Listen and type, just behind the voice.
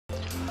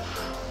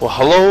Well,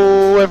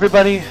 hello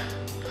everybody.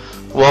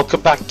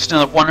 Welcome back to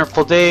another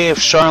wonderful day of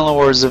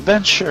Sharlenwar's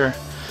adventure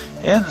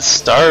in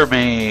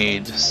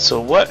StarMade. So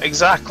what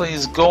exactly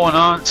is going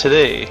on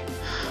today?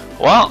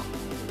 Well,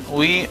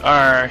 we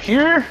are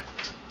here.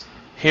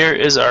 Here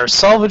is our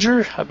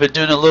salvager. I've been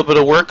doing a little bit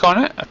of work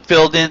on it. I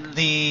filled in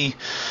the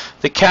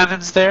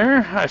cannons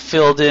there. I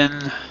filled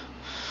in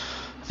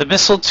the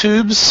missile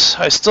tubes.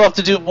 I still have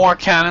to do more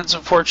cannons,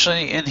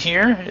 unfortunately, in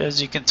here,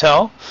 as you can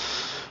tell.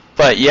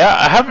 But yeah,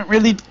 I haven't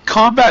really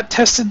combat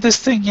tested this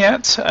thing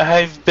yet.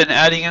 I've been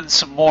adding in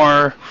some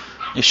more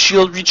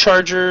shield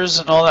rechargers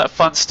and all that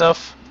fun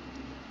stuff,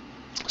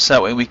 so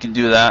that way we can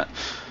do that.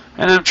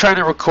 And I'm trying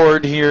to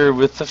record here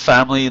with the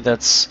family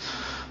that's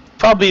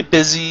probably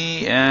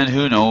busy, and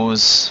who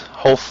knows,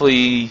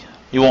 hopefully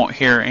you won't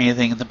hear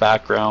anything in the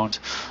background.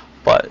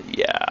 But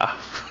yeah.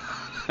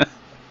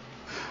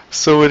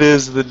 So it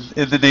is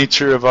in the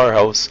nature of our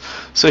house.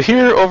 So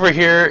over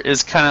here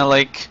is kind of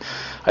like,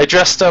 I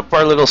dressed up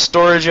our little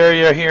storage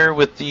area here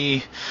with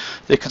the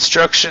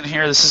construction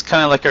here. This is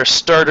kind of like our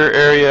starter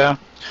area.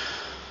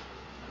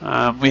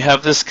 We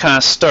have this kind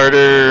of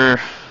starter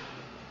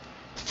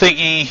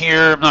thingy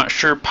here. I'm not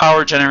sure,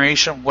 power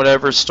generation,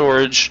 whatever,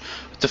 storage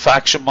with the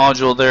faction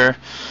module there.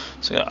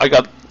 So I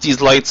got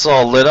these lights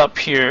all lit up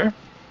here.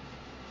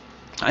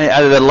 I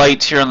added a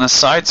light here on the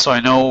side so I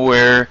know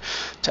where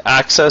to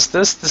access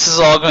this. This is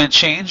all going to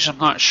change. I'm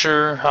not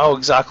sure how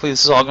exactly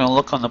this is all going to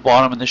look on the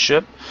bottom of the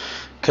ship,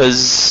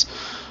 because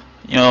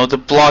you know, the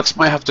blocks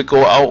might have to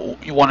go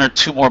out one or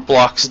two more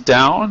blocks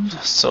down,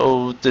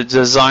 so the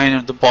design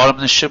of the bottom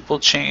of the ship will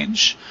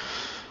change.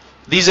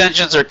 These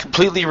engines are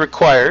completely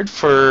required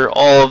for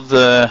all of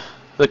the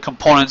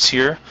components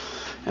here,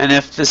 and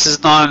if this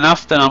is not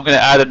enough, then I'm going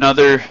to add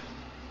another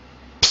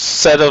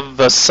set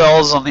of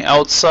cells on the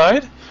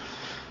outside.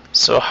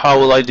 So how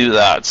will I do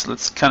that? So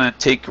let's kind of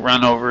take a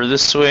run over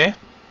this way.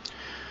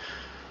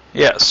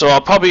 Yeah, so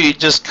I'll probably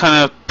just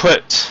kind of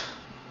put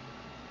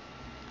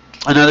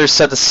another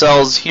set of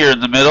cells here in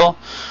the middle,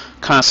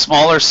 kind of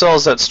smaller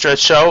cells that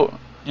stretch out,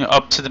 you know,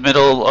 up to the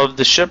middle of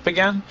the ship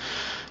again,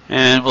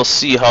 and we'll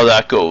see how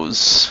that goes.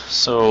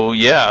 So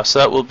yeah, so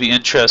that will be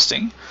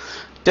interesting.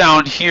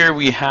 Down here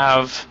we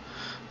have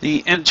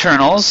the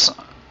internals.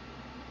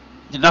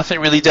 Nothing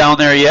really down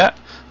there yet.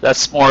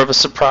 That's more of a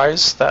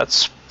surprise.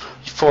 That's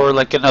for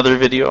like another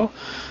video.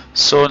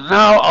 So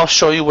now I'll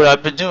show you what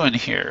I've been doing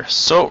here.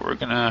 So we're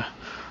gonna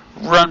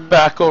run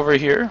back over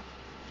here.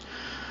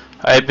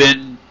 I've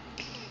been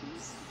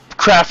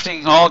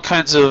crafting all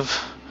kinds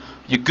of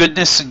your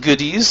goodness and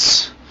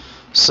goodies,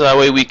 so that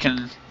way we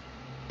can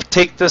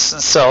take this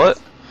and sell it.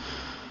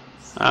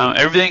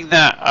 Everything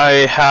that I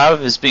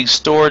have is being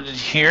stored in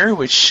here,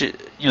 which, you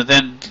know,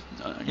 then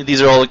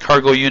these are all the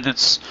cargo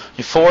units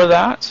for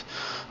that.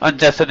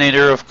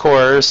 Undetonator, of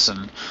course,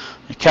 and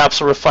the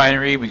capsule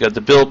refinery. We got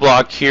the build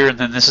block here, and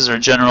then this is our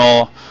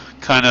general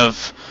kind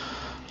of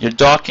your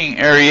docking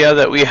area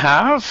that we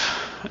have.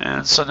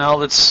 And so now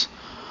let's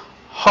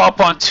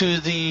hop onto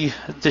the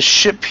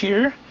ship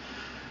here.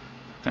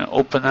 Gonna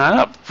open that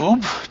up.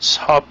 Boom. Just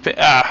hop in.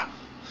 Ah,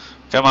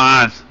 come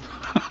on.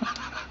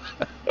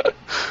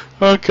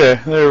 Okay,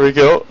 there we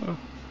go.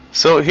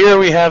 So here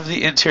we have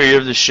the interior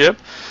of the ship.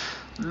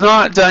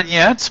 Not done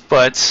yet,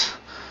 but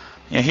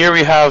you know, here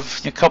we have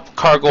a couple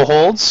cargo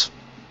holds.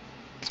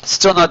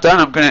 Still not done.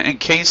 I'm going to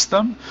encase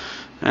them,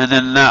 and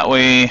then that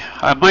way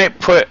I might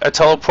put a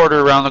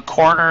teleporter around the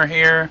corner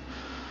here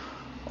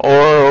or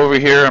over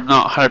here. I'm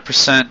not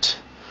 100%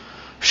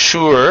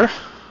 sure.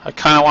 I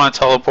kind of want a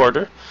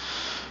teleporter,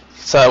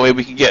 so that way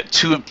we can get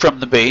to and from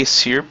the base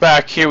here.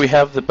 Back here we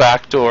have the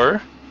back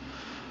door.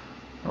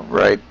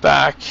 Right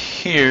back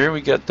here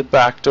we got the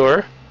back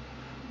door.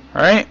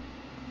 Alright,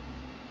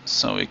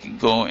 so we can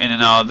go in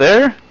and out of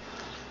there.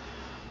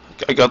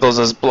 I got those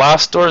as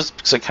blast doors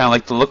because I kind of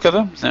like the look of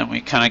them. Then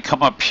we kind of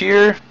come up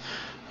here,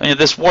 and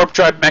this warp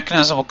drive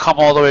mechanism will come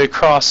all the way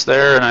across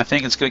there, and I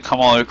think it's going to come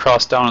all the way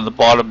across down to the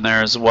bottom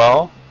there as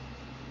well.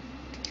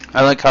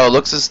 I like how it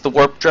looks. This is the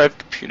warp drive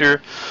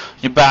computer.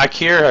 You're back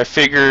here, I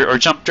figure, or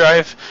jump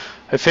drive.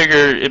 I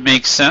figure it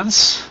makes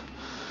sense.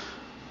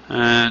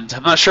 And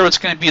I'm not sure what's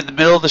going to be in the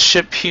middle of the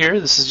ship here.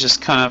 This is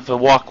just kind of a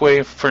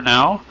walkway for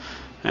now.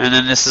 And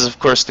then this is, of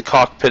course, the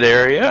cockpit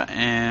area,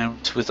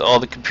 and with all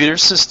the computer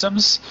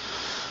systems.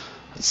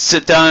 Let's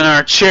sit down in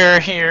our chair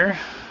here.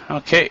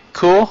 Okay,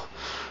 cool.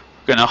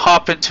 We're gonna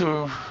hop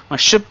into my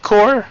ship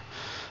core.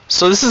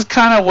 So this is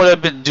kind of what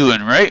I've been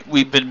doing, right?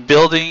 We've been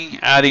building,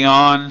 adding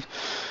on,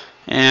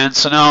 and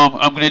so now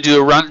I'm going to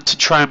do a run to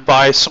try and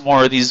buy some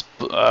more of these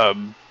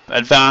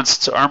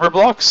advanced armor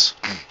blocks,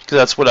 because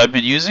that's what I've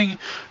been using. And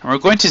we're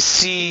going to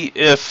see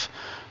if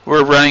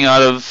we're running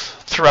out of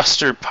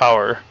thruster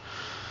power,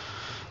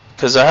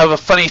 because I have a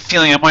funny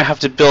feeling I might have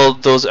to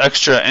build those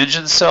extra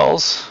engine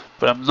cells,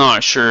 but I'm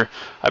not sure.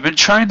 I've been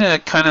trying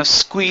to kind of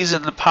squeeze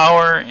in the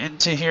power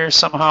into here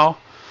somehow.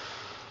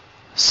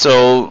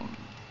 So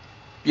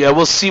yeah,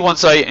 we'll see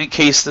once I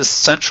encase this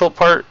central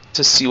part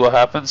to see what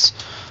happens.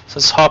 So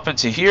let's hop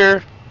into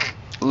here.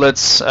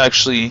 Let's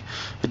actually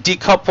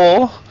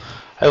decouple.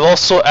 I've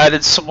also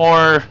added some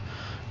more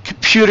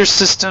computer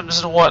systems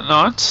and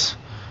whatnot.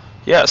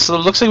 Yeah, so it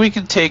looks like we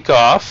can take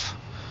off.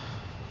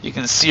 You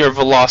can see our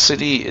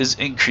velocity is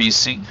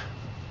increasing.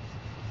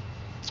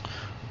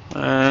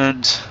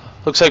 And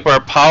looks like our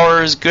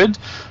power is good.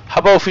 How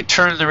about if we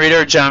turn the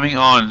radar jamming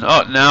on?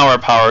 Oh, now our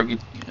power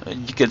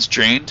gets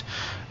drained.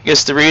 I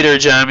guess the radar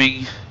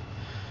jamming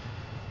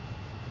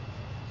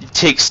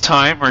takes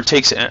time, or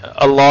takes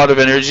a lot of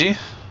energy,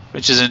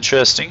 which is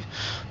interesting.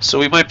 So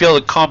we might be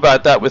able to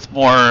combat that with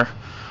more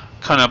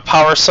kind of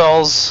power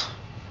cells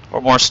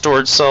or more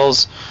storage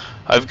cells.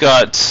 I've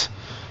got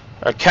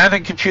our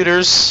cannon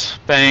computers,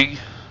 bang,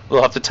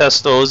 we'll have to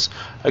test those.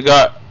 I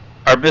got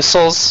our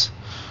missiles,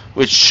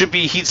 which should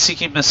be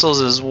heat-seeking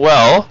missiles as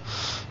well,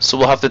 so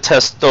we'll have to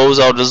test those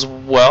out as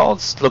well.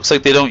 It looks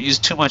like they don't use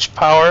too much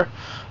power.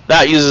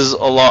 That uses a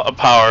lot of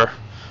power.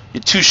 You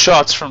get 2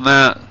 shots from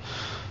that,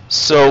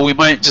 so we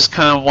might just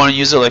kind of want to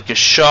use it like a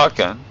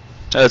shotgun.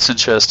 That's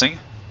interesting.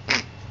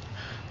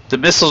 The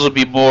missiles will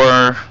be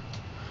more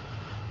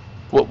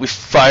what we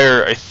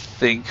fire, I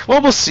think.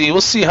 Well, we'll see.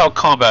 We'll see how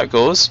combat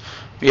goes.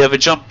 We have a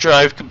jump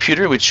drive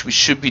computer, which we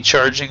should be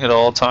charging at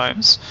all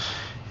times.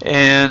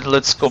 And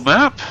let's go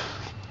map.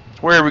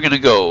 Where are we going to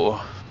go?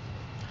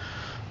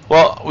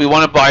 Well, we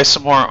want to buy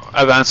some more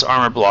advanced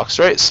armor blocks,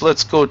 right? So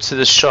let's go to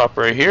this shop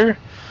right here.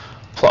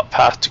 Plot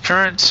path to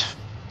current.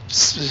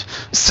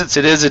 Since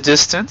it is a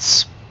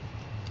distance,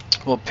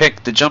 we'll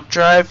pick the jump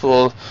drive.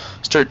 We'll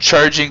start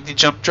charging the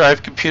jump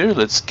drive computer.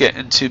 Let's get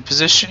into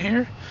position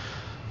here.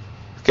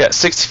 Got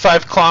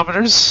 65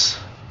 kilometers.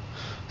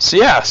 So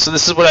yeah, so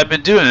this is what I've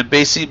been doing. I've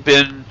basically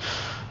been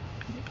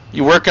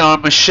working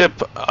on my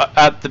ship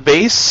at the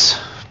base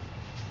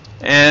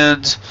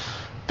and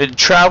been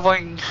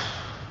traveling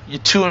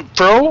to and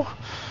fro.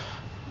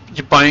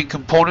 You're buying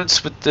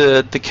components with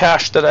the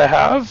cash that I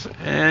have,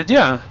 and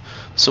yeah,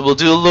 so we'll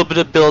do a little bit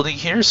of building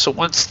here. So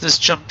once this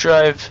jump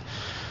drive,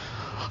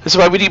 this is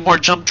why we need more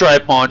jump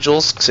drive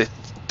modules, because I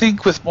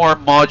think with more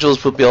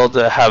modules we'll be able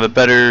to have a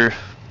better,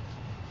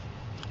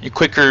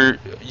 quicker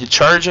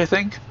charge, I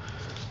think.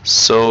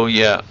 So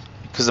yeah,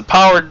 because the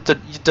power,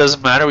 it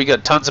doesn't matter, we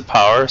got tons of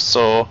power,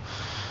 so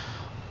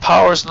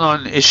power's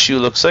not an issue,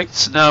 looks like.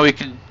 So now we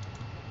can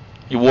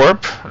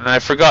warp, and I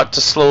forgot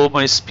to slow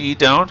my speed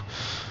down,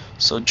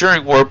 so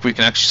during warp we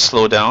can actually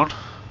slow down.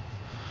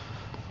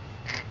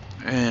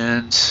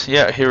 And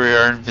yeah, here we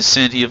are in the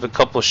vicinity of a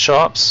couple of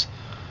shops.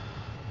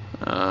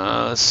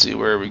 Let's see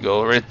where we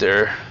go, right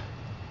there.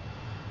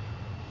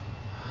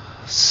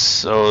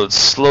 So let's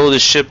slow the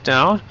ship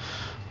down.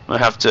 I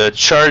have to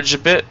charge a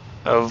bit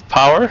of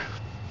power.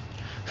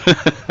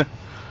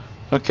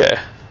 Okay,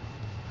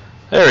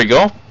 there we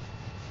go.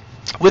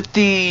 With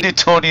the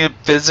Newtonian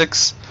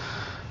physics,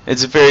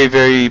 it's very,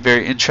 very,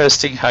 very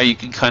interesting how you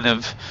can kind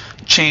of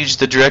change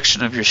the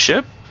direction of your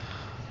ship,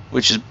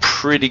 which is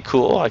pretty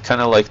cool. I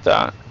kind of like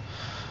that.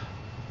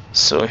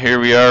 So here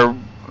we are.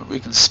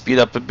 We can speed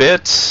up a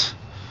bit.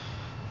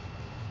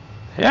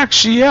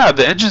 Actually, yeah,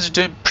 the engines are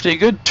doing pretty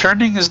good.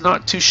 Turning is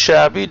not too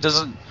shabby. It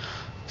doesn't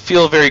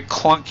feel very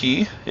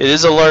clunky. It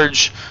is a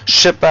large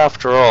ship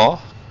after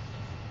all.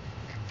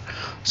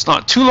 It's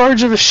not too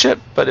large of a ship,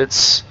 but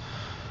it's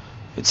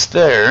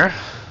there.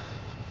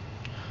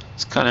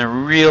 Let's kind of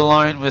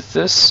realign with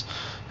this.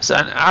 Is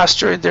that an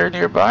asteroid there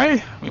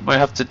nearby? We might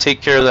have to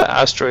take care of that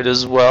asteroid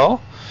as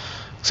well,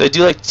 because I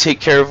do like to take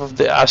care of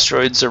the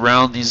asteroids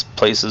around these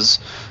places,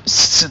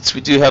 since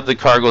we do have the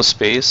cargo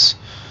space.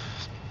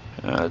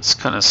 Let's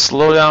kind of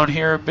slow down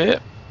here a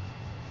bit.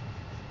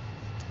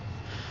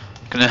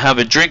 Gonna have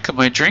a drink of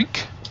my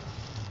drink.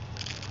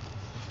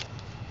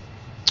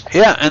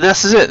 Yeah, and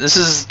this is it. This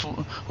is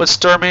what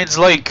StarMade's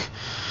like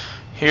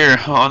here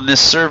on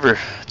this server.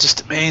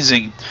 Just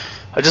amazing.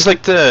 I'd just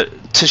like to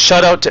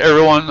shout out to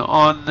everyone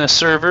on the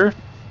server.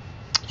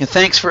 And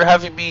thanks for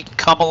having me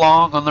come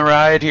along on the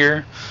ride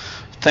here.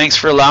 Thanks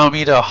for allowing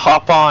me to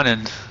hop on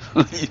and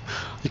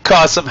you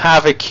cause some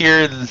havoc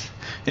here in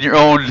your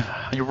own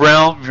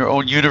realm, your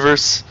own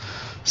universe.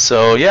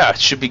 So yeah, it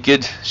should be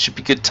good. Should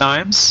be good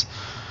times.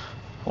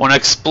 I want to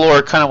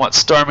explore kind of what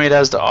StarMade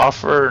has to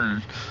offer,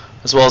 and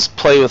as well as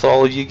play with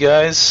all of you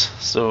guys.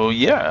 So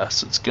yeah,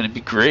 so it's going to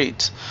be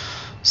great.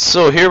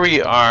 So here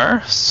we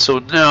are. So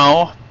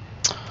now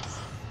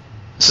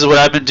this is what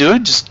I've been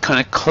doing. Just kind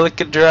of click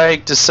and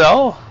drag to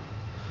sell.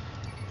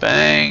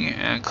 Bang,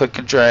 and click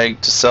and drag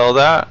to sell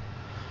that.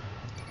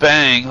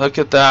 Bang, look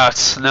at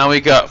that. Now we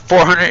got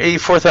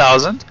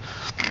 484,000.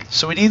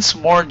 So we need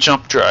some more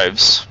jump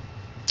drives.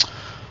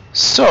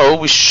 So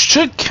we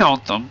should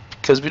count them,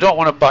 because we don't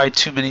want to buy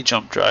too many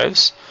jump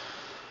drives.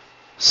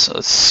 So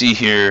let's see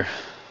here.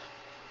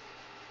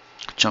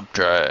 Jump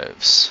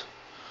drives.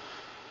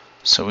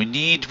 So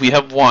we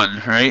have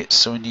one, right?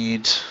 So we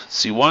need, let's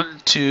see,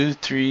 1, 2,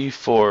 3,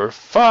 4,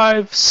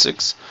 5,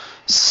 6,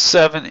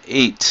 7,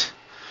 8.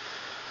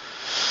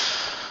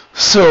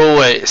 So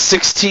wait,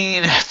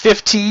 16,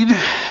 15,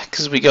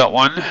 because we got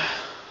one.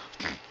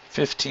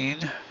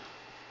 15.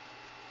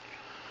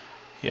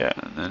 Yeah,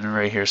 and then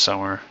right here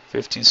somewhere.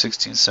 15,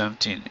 16,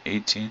 17,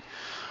 18.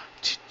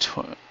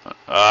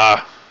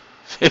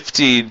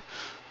 15,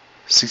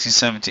 16,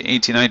 17,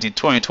 18, 19,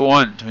 20,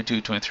 21,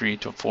 22, 23,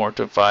 24,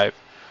 25,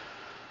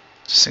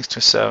 26,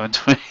 27,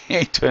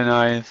 28,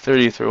 29,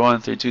 30,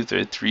 31, 32,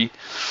 33,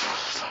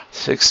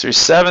 6,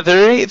 37,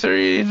 38,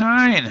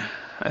 39.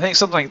 I think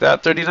something like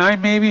that.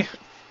 39 maybe?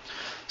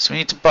 So we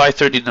need to buy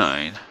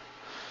 39.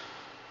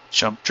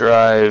 Jump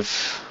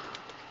drive.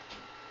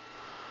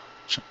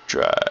 Jump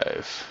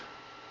drive.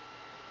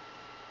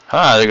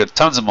 Ah, they got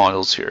tons of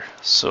models here.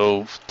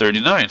 So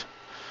 39.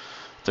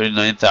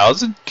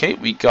 39,000. Okay,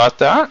 we got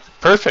that.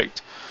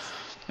 Perfect.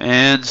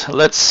 And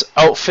let's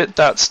outfit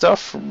that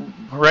stuff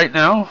right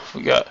now.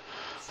 We got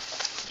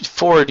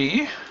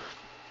 40.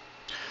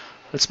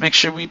 Let's make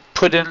sure we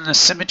put in a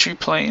symmetry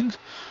plane.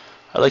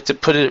 I like to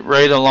put it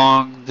right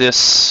along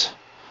this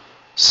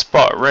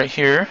spot right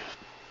here.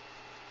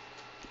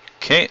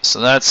 Okay, so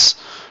that's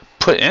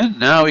put in.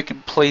 Now we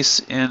can place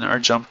in our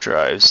jump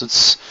drives.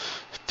 Let's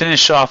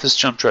finish off this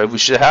jump drive. We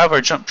should have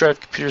our jump drive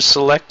computer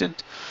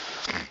selected,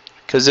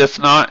 because if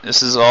not,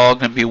 this is all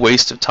going to be a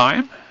waste of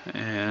time.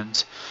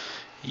 And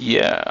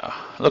yeah,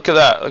 look at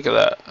that, look at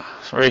that,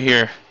 right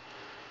here.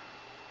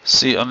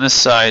 See, on this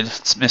side,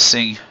 it's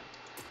missing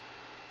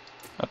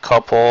a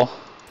couple.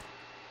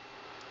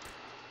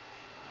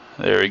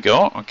 There we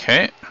go.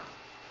 Okay.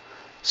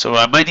 So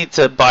I might need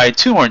to buy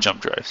 2 more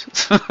jump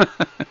drives.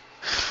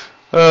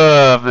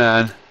 Oh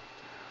man.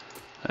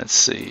 Let's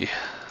see.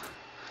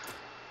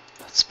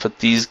 Let's put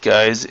these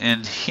guys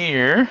in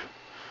here.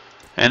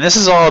 And this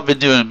is all I've been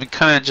doing. I've been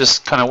kind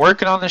of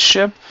working on this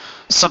ship.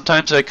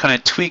 Sometimes I kind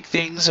of tweak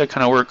things. I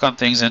kind of work on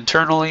things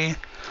internally,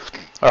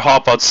 or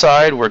hop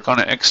outside, work on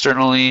it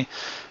externally.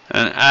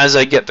 And as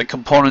I get the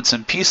components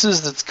and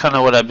pieces, that's kind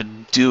of what I've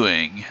been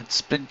doing.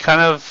 It's been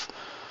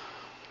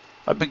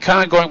I've been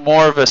kind of going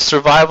more of a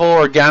survival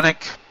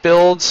organic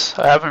build.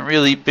 I haven't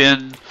really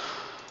been.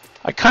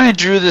 I kind of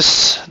drew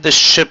this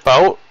ship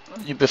out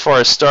before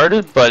I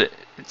started, but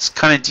it's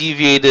kind of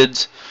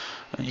deviated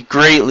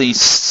greatly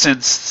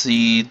since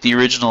the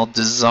original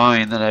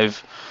design that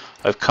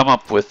I've come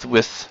up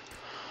with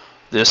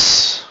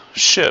this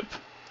ship.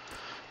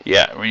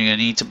 Yeah, we're gonna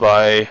need to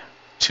buy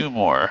 2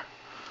 more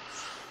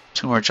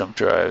jump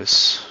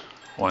drives.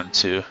 1,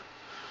 2.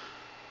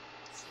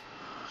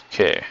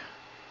 Okay.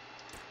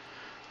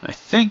 I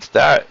think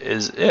that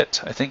is it.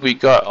 I think we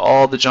got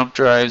all the jump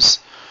drives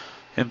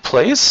in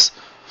place.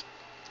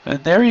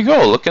 And there you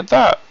go. Look at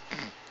that.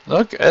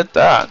 Look at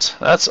that.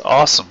 That's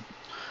awesome.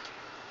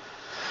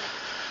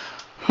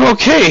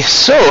 Okay,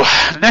 so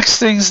next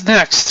thing's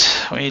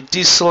next. We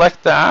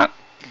deselect that.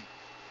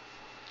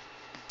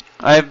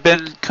 I've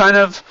been kind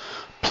of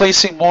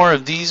placing more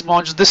of these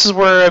modules. This is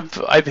where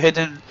I've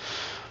hidden.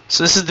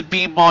 So this is the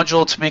beam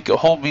module to make it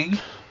homing.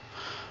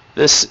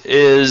 This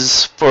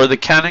is for the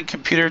cannon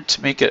computer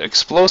to make it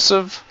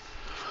explosive.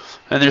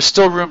 And there's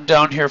still room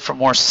down here for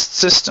more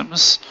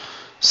systems.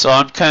 So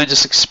I'm kind of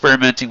just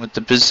experimenting with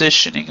the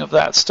positioning of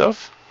that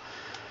stuff.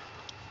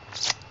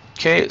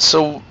 Okay,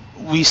 so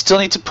we still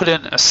need to put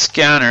in a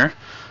scanner,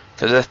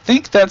 because I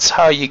think that's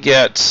how you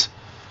get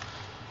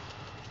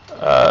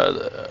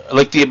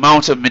like the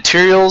amount of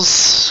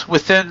materials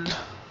within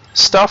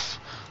stuff.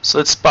 So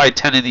let's buy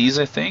 10 of these,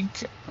 I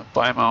think.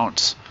 Buy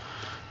amount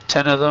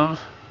 10 of them.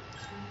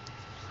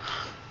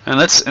 And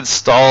let's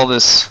install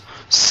this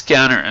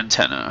scanner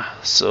antenna.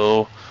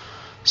 So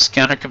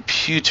scanner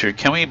computer.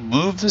 Can we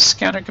move the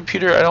scanner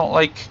computer? I don't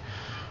like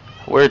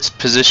where it's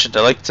positioned.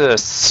 I like to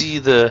see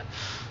the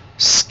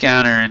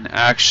scanner in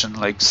action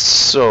like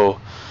so.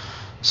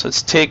 So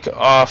let's take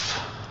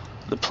off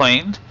the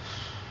plane.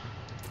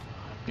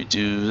 We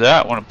do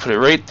that. I want to put it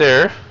right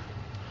there.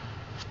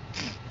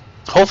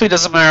 Hopefully it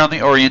doesn't matter on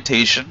the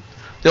orientation.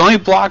 The only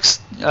blocks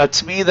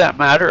to me that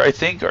matter, I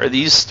think, are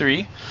these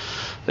 3.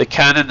 The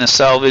cannon, the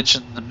salvage,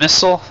 and the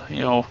missile. You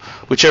know,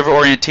 whichever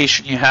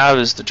orientation you have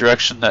is the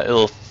direction that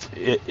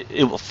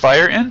it will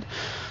fire in.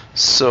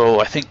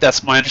 So I think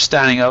that's my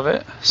understanding of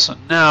it. So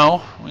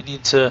now we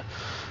need to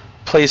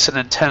place an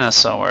antenna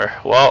somewhere.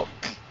 Well,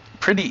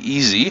 pretty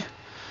easy.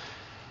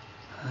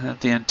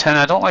 The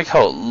antenna, I don't like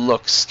how it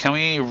looks. Can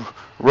we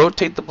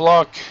rotate the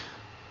block?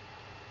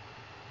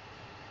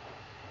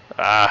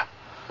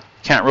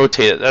 Can't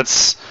rotate it. That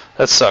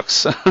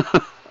sucks.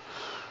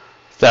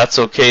 That's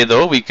okay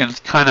though. We can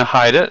kind of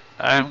hide it.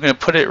 I'm going to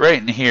put it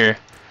right in here.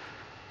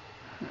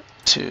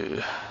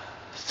 2,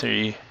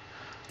 3,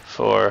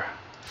 4,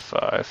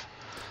 5,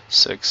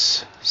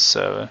 6,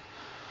 7,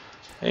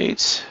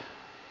 8,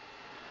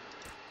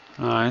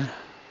 9,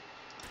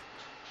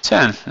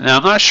 10. Now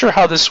I'm not sure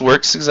how this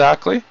works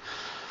exactly,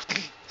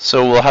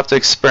 so we'll have to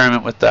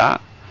experiment with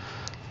that.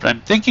 But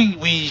I'm thinking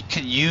we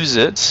can use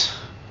it.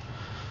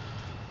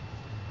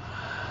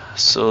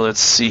 So let's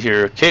see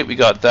here. Okay, we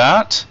got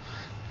that.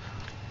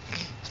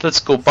 Let's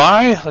go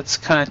by. Let's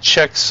kind of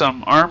check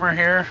some armor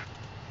here.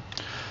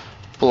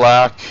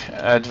 Black,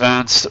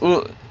 advanced.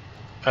 Ooh,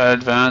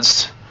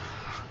 advanced.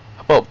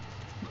 How about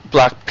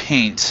black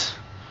paint?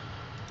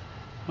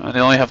 They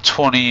only have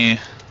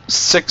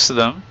 26 of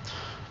them.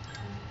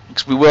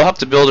 because we will have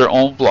to build our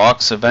own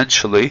blocks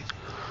eventually.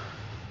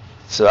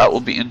 So that will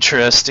be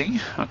interesting.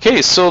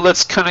 Okay, so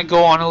let's kind of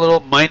go on a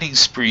little mining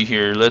spree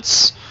here.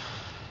 Let's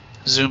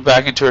zoom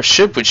back into our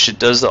ship, which it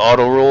does the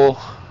auto roll.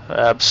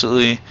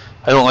 Absolutely,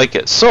 I don't like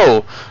it.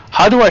 So,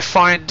 how do I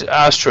find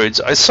asteroids?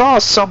 I saw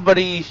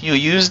somebody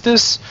use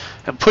this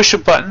and push a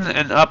button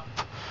and up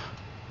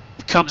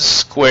comes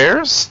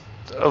squares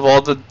of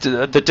all the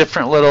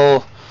different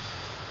little,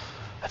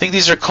 I think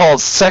these are called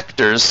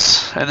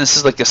sectors, and this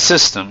is like a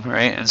system,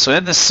 right? And so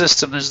in this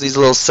system there's these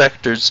little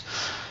sectors,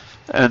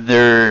 and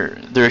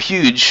they're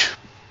huge,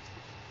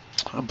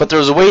 but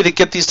there's a way to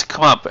get these to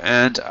come up,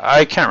 and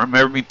I can't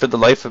remember me for the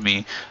life of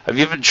me. I've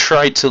even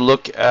tried to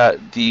look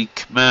at the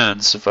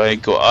commands. If I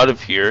go out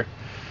of here,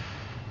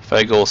 if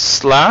I go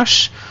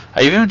slash,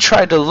 I even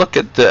tried to look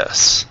at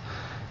this,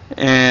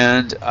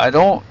 and I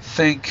don't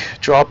think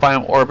drop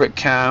IM orbit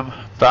cam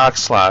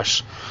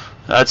backslash.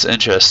 That's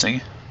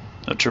interesting.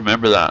 Have to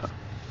remember that.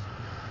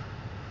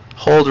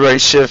 Hold right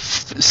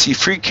shift, see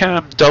free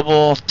cam,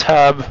 double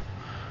tab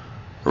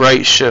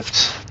right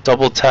shift,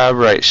 double tab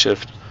right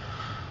shift,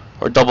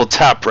 or double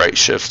tap right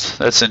shift.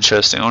 That's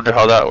interesting. I wonder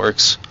how that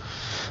works.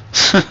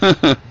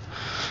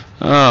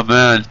 Oh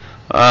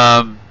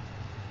man.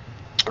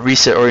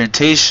 Reset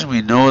orientation,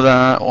 we know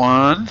that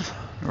one.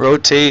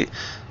 Rotate,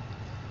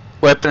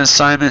 weapon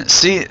assignment.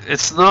 See,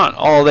 it's not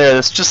all there.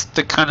 It's just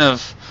the kind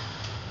of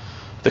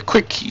the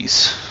quick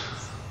keys.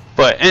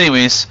 But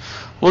anyways,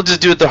 we'll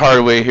just do it the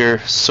hard way here.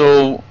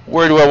 So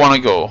where do I want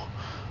to go?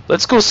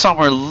 Let's go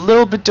somewhere a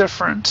little bit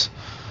different.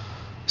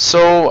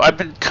 So I've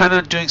been kind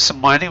of doing some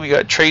mining. We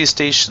got a trade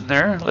station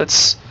there.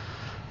 Let's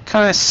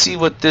kind of see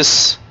what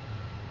this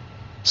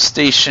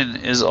station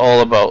is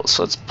all about.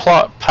 So let's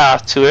plot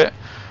path to it.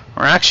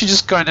 We're actually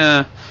just going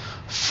to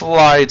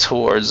fly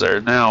towards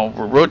there. Now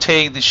we're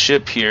rotating the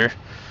ship here.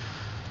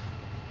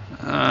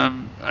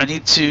 I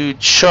need to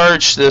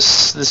charge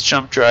this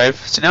jump drive.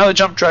 So now the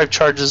jump drive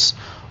charges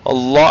a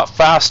lot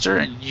faster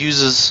and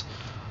uses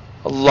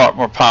a lot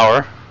more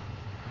power.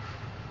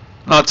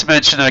 Not to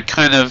mention I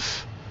kind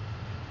of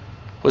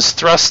was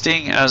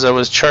thrusting as I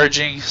was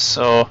charging,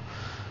 so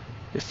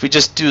if we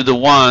just do the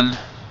one,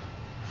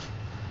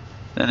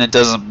 then it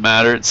doesn't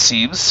matter, it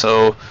seems.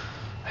 So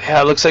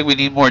yeah, it looks like we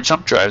need more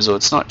jump drives, though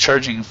it's not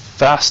charging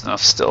fast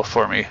enough still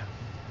for me.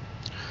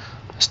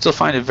 I still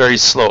find it very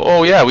slow.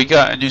 Oh yeah, we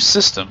got a new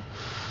system.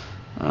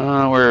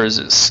 Where is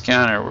it?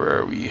 Scanner,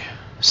 where are we?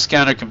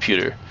 Scanner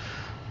computer.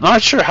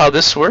 Not sure how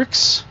this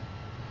works,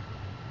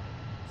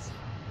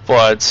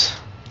 but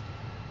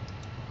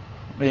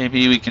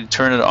maybe we can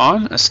turn it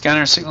on. A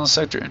scanner signal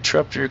sector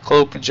interrupter,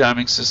 cloak, and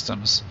jamming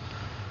systems.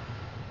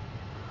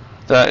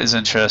 That is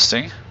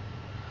interesting.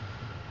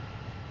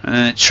 And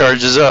then it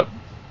charges up.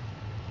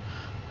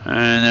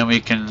 And then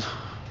we can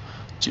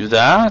do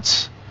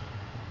that.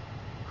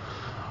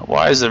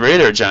 Why is the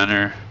radar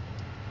jammer?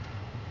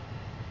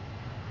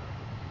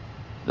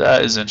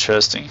 That is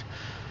interesting.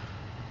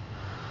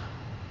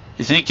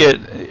 You think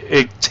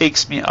it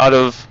takes me out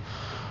of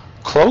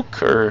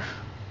cloak or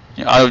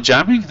out of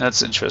jamming?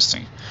 That's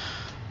interesting.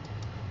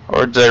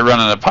 Or did I run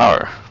out of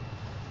power?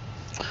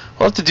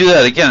 We'll have to do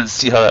that again and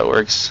see how that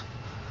works.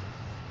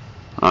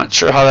 Not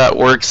sure how that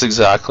works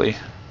exactly.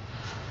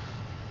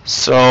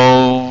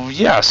 So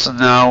yeah, so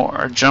now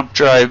our jump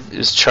drive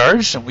is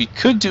charged and we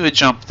could do a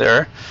jump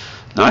there.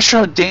 Not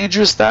sure how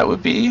dangerous that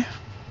would be.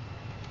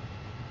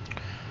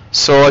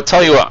 So I'll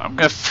tell you what, I'm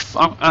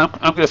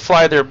gonna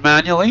fly there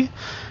manually,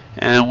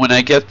 and when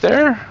I get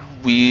there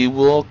we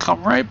will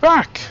come right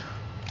back.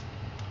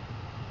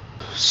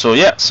 So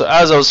yeah, so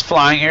as I was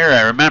flying here,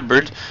 I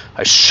remembered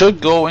I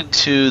should go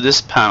into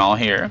this panel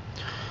here.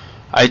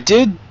 I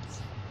did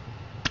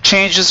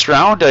change this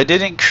round. I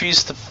did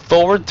increase the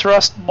forward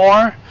thrust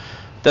more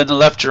than the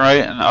left and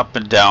right and up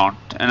and down,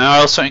 and I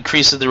also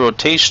increased the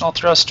rotational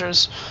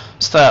thrusters,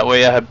 so that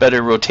way I have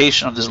better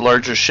rotation of this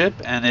larger ship,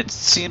 and it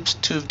seems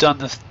to have done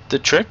the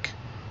trick.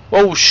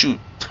 Oh shoot.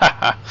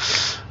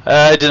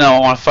 I did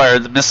not want to fire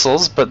the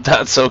missiles, but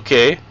that's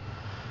okay.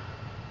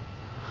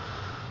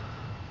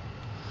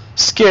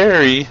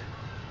 Scary.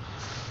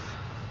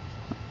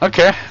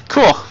 Okay,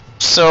 cool.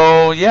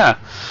 So yeah,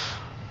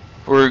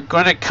 we're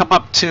going to come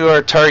up to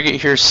our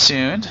target here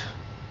soon,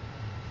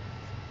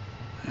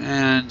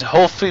 and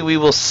hopefully we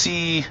will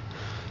see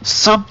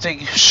something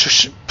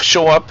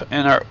show up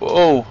in our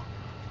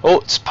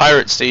it's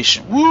pirate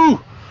station. Woo!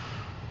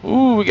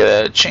 Ooh, we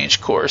gotta change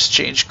course,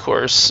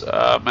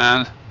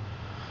 man.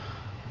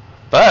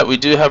 But we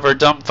do have our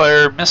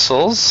dumbfire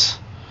missiles.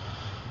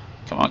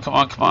 Come on, come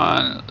on, come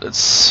on.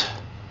 Let's.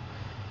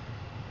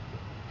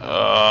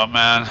 Oh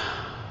man,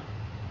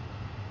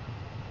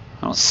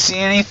 I don't see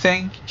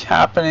anything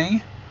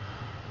happening.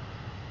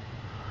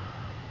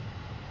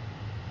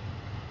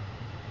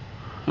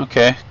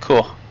 Okay,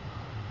 cool.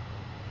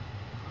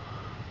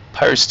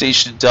 Pirate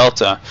Station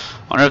Delta.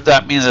 I wonder if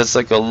that means it's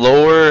like a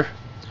lower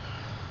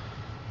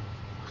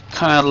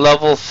kind of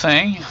level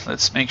thing.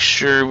 Let's make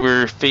sure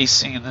we're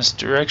facing in this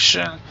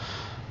direction.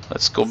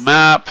 Let's go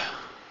map.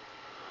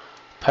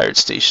 Pirate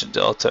Station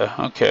Delta.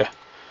 Okay.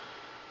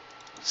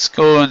 Let's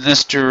go in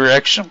this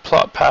direction,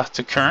 plot path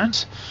to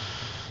current.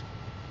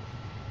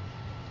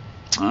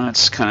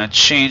 Let's kind of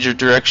change our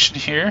direction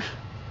here.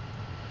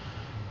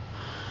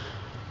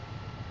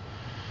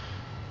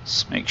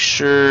 Let's make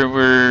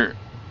sure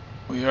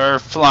we are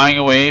flying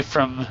away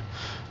from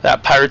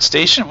that pirate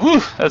station. Woo,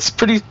 that's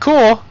pretty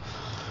cool.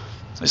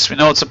 At least we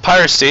know it's a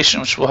pirate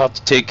station, which we'll have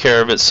to take care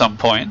of at some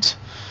point.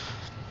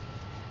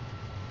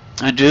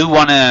 I do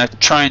want to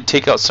try and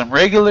take out some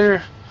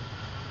regular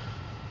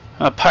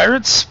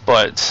pirates,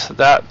 but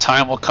that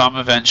time will come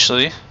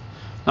eventually.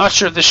 Not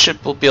sure if this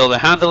ship will be able to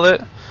handle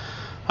it.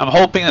 I'm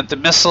hoping that the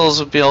missiles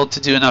will be able to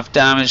do enough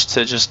damage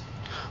to just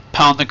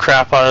pound the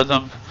crap out of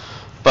them.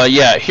 But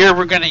yeah, here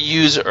we're going to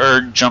use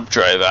our jump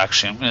drive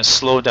actually. I'm going to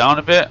slow down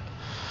a bit.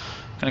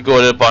 I'm going to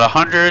go to about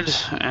 100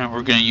 and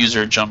we're going to use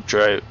our jump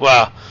drive.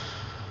 Wow,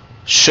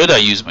 should I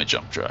use my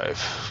jump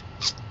drive?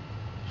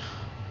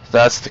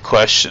 That's the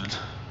question.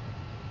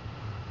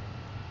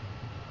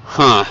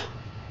 Huh.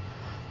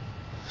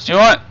 You know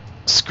what?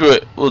 Screw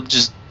it. We'll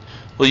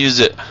use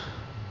it.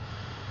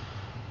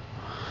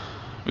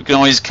 We can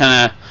always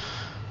kind of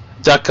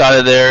duck out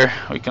of there.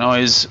 We can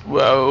always,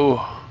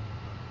 whoa,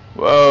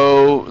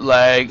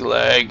 lag,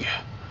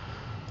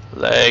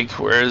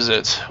 where is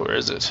it? Where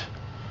is it?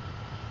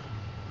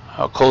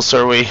 How close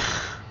are we?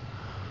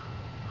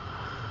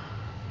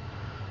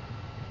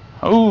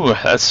 Oh,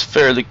 that's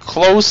fairly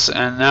close,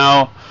 and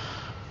now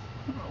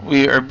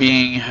we are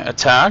being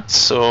attacked,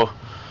 so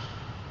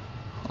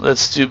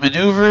let's do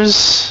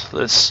maneuvers.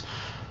 Let's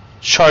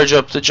charge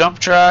up the jump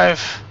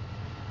drive.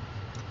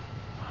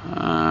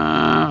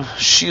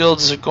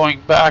 Shields are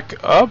going back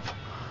up.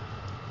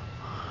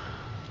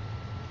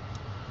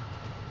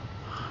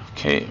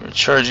 Okay, we're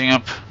charging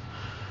up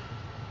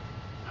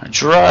our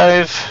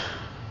drive.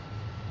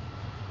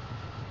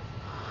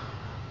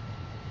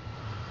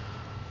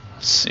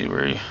 Let's see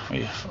where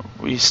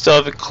we still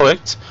have it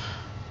clicked.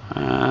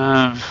 Okay,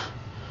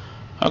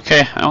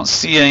 I don't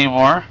see it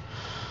anymore.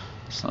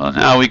 So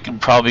now we can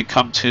probably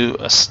come to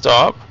a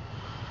stop.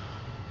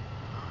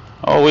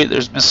 Oh wait,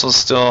 there's missiles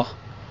still.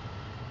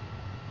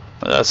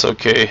 But that's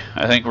okay.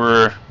 I think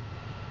we're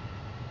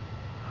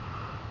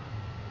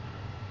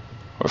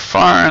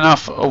far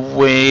enough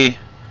away.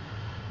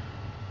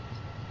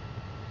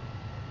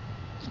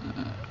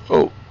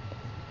 Oh,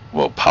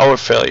 well, power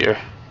failure.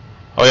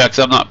 Oh yeah, because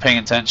I'm not paying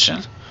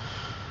attention.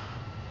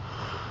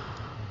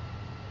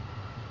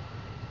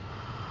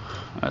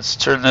 Let's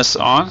turn this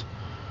on.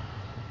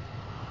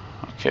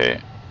 Okay.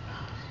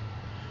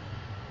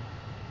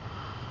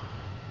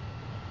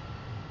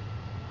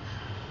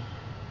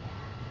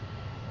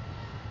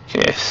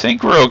 Okay, I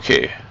think we're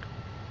okay.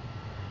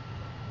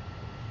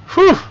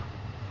 Whew.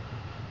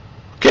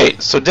 Okay,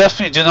 so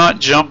definitely do not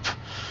jump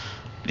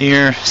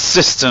near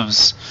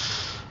systems.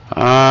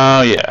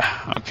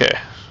 Yeah, okay.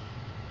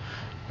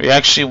 We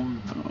actually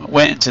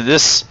went into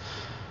this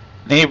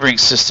neighboring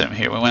system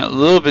here. We went a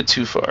little bit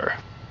too far.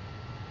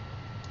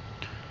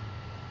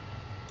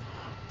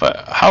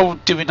 But how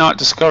did we not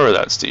discover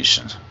that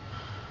station?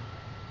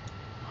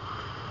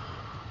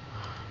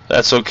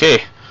 That's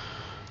okay.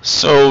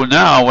 So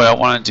now what I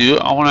want to do,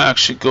 I want to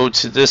actually go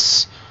to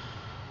this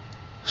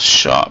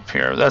shop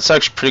here. That's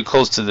actually pretty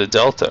close to the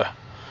Delta.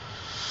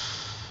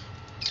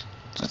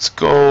 Let's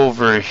go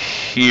over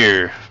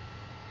here.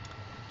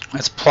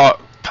 Let's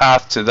plot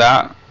path to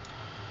that.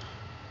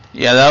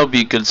 Yeah, that would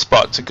be a good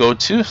spot to go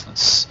to.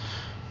 Let's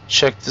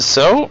check this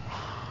out.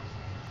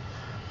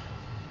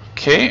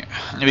 Okay,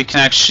 and we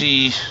can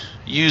actually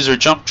use our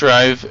jump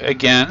drive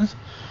again.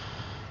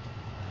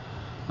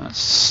 Let's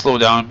slow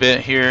down a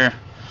bit here.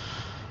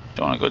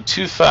 Don't want to go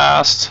too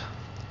fast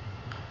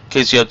in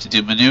case you have to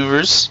do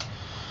maneuvers.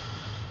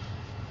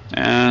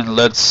 And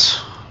let's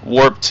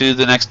warp to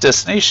the next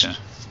destination.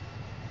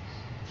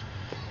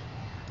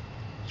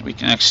 We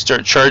can actually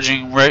start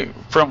charging right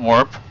from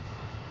warp.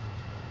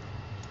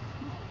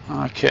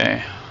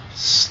 Okay,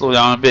 slow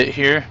down a bit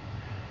here.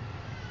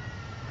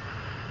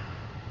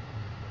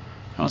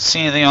 Don't see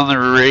anything on the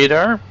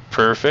radar.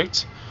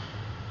 Perfect.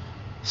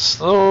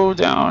 Slow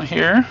down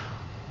here.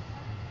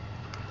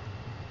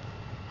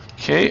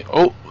 Okay,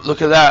 oh,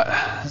 look at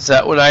that. Is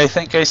that what I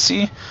think I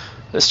see?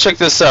 Let's check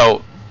this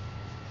out.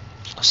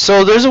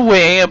 So there's a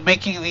way of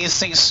making these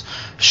things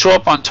show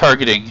up on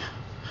targeting.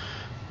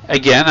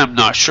 Again, I'm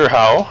not sure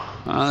how.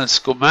 Let's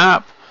go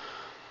map.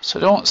 So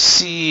I don't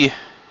see...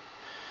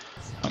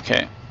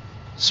 Okay,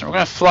 so we're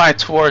going to fly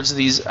towards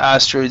these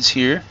asteroids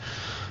here.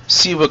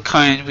 See what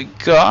kind we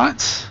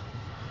got.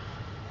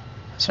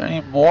 Is there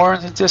any more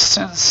in the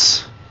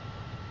distance?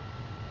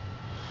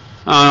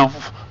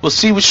 We'll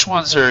see which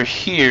ones are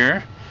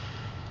here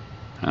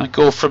and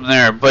go from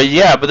there. But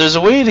yeah, but there's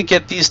a way to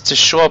get these to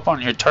show up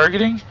on your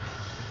targeting.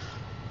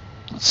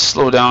 Let's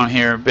slow down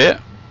here a bit.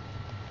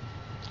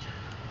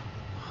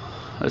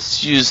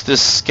 Let's use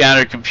this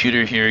scanner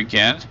computer here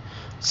again.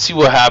 See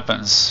what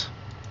happens.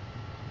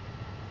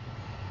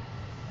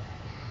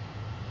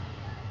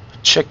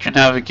 Check your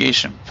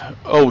navigation.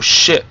 Oh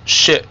shit,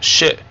 shit,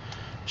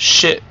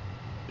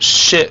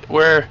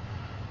 where?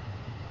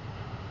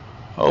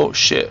 Oh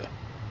shit.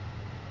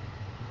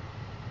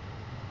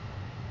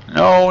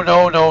 No,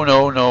 no, no,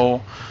 no,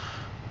 no.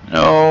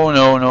 No,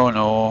 no, no,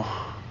 no.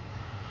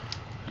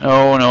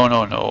 No, no,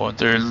 no, no.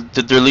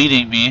 They're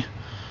leading me.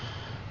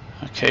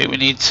 Okay, we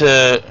need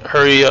to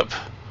hurry up.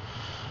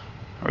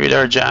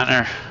 Radar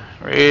jammer.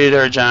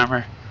 Radar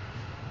jammer.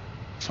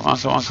 Come on,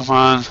 come on, come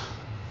on.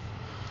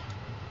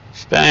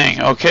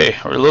 Bang. Okay,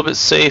 we're a little bit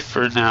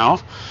safer now.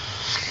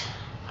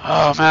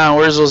 Oh man,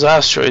 where's those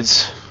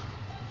asteroids?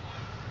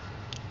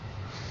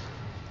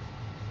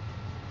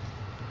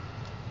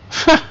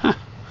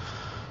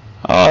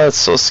 Oh, that's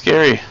so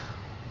scary.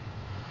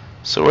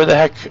 So where the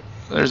heck?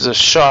 There's a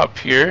shop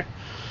here.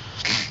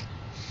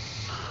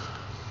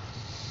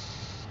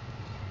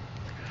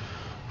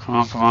 Come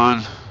on, come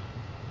on.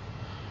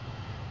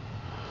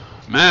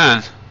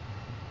 Man.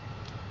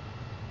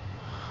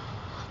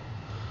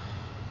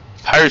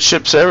 Pirate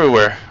ships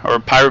everywhere. Or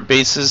pirate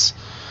bases.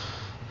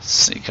 Let's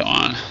see, come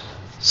on.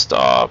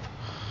 Stop.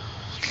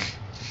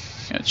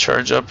 Gonna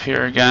charge up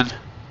here again.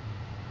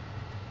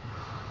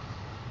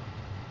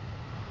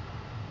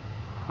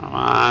 Come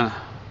on.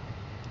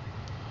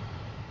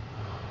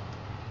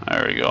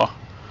 There we go.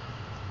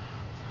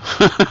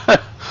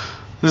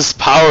 This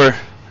power.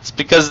 It's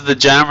because of the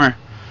jammer.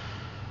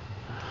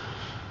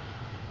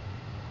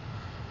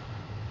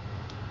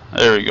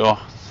 There we go.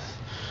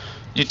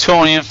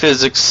 Newtonian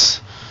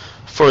physics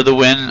for the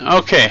win.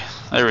 Okay,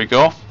 there we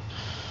go.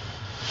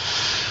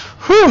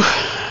 Whew.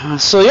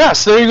 So yeah,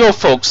 so there you go,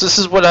 folks. This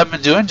is what I've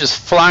been doing, just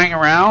flying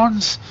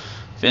around,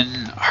 been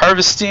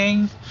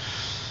harvesting.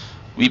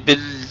 We've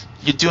been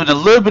doing a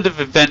little bit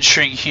of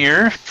adventuring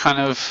here, kind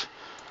of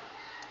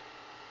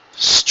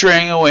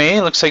straying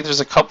away. Looks like there's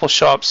a couple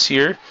shops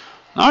here.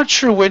 Not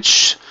sure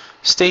which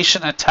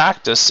station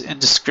attacked us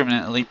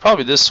indiscriminately.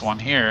 Probably this one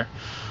here.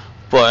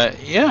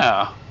 But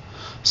yeah.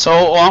 So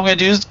all I'm going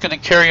to do is going to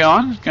carry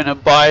on. Going to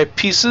buy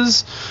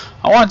pieces.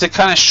 I wanted to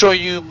kind of show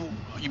you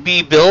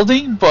me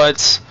building,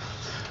 but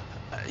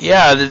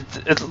yeah,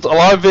 a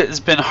lot of it has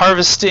been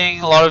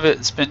harvesting. A lot of it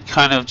has been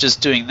kind of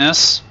just doing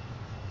this.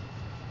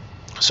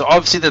 So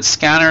obviously that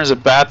scanner is a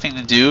bad thing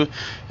to do.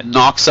 It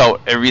knocks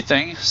out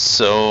everything.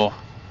 So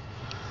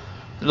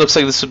it looks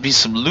like this would be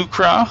some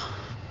lucra.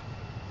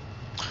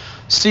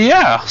 So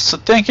yeah, so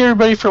thank you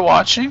everybody for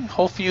watching.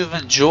 Hopefully you've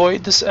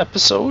enjoyed this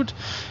episode,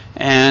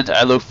 and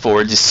I look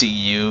forward to seeing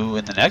you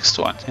in the next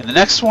one. In the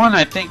next one,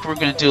 I think we're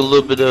going to do a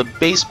little bit of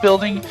base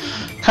building,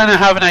 kind of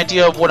have an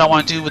idea of what I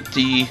want to do with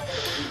the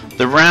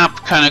ramp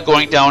kind of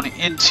going down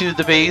into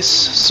the base.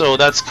 So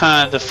that's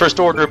kind of the first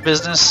order of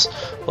business.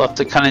 We'll have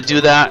to kind of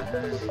do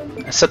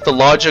that, set the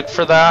logic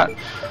for that.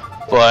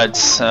 But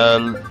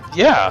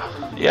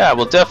yeah,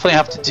 we'll definitely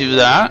have to do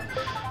that.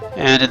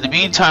 And in the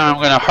meantime,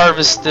 I'm going to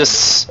harvest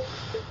this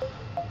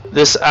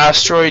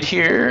asteroid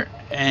here,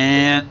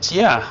 and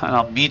yeah, and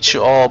I'll meet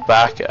you all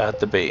back at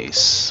the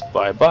base.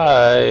 Bye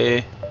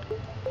bye.